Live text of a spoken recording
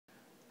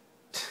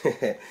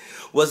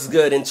What's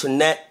good,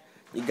 internet?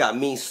 You got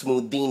me,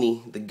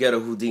 Smoothini, the Ghetto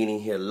Houdini,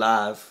 here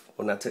live.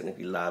 Well, not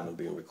technically live, I'm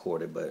being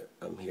recorded, but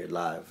I'm here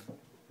live,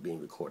 being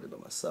recorded by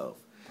myself.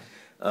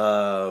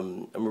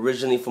 I'm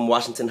originally from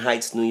Washington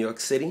Heights, New York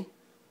City.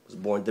 Was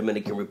born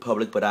Dominican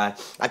Republic, but I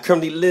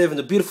currently live in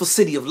the beautiful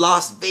city of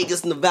Las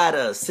Vegas,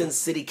 Nevada, Sin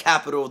City,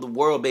 capital of the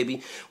world,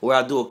 baby, where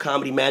I do a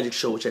comedy magic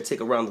show, which I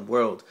take around the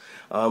world.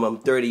 I'm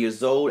 30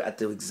 years old at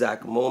the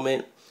exact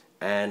moment,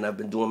 and I've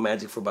been doing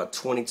magic for about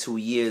 22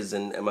 years,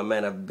 and my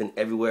man, I've been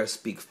everywhere,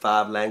 speak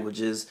 5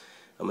 languages.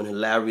 I'm an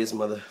hilarious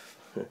mother,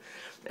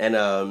 and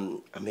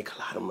I make a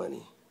lot of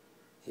money,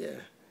 yeah.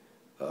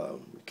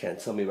 You can't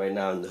tell me right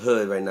now in the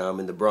hood. Right now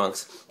I'm in the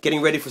Bronx,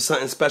 getting ready for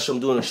something special.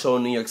 I'm doing a show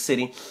in New York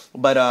City.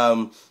 But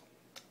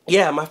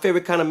yeah, my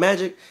favorite kind of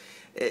magic.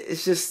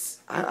 It's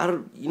just I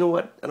don't. You know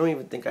what? I don't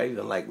even think I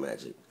even like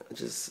magic. I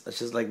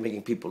just like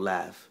making people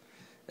laugh,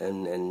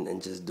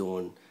 and just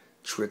doing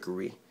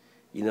trickery.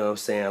 You know what I'm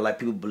saying? I like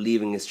people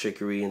believing it's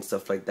trickery and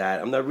stuff like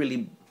that. I'm not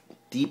really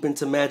deep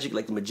into magic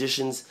like the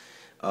magicians.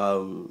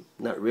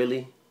 Not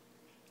really.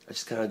 I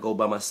just kind of go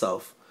by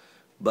myself.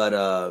 But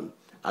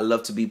I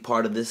love to be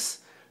part of this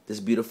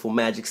beautiful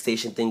magic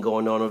station thing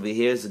going on over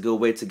here. It's a good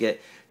way to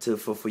get to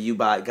for you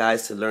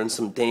guys to learn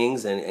some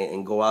things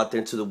and go out there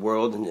into the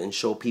world and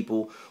show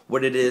people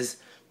what it is,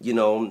 you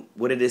know,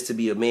 what it is to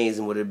be amazed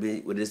and what it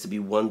is to be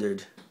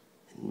wondered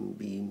and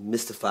be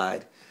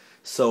mystified.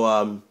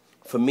 So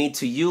for me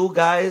to you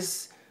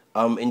guys,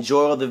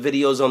 enjoy all the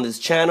videos on this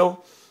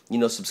channel. You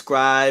know,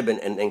 subscribe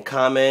and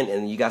comment,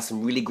 and you got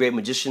some really great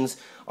magicians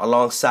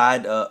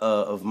alongside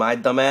of my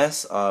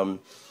dumbass.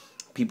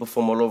 People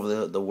from all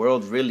over the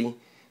world, really.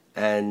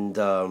 And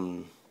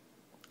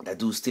that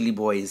dude Steely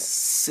Boy is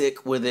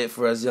sick with it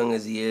for as young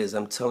as he is,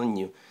 I'm telling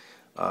you.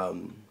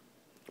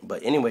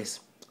 But anyways,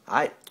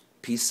 alright,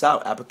 peace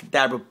out,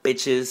 abracadabra,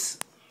 bitches.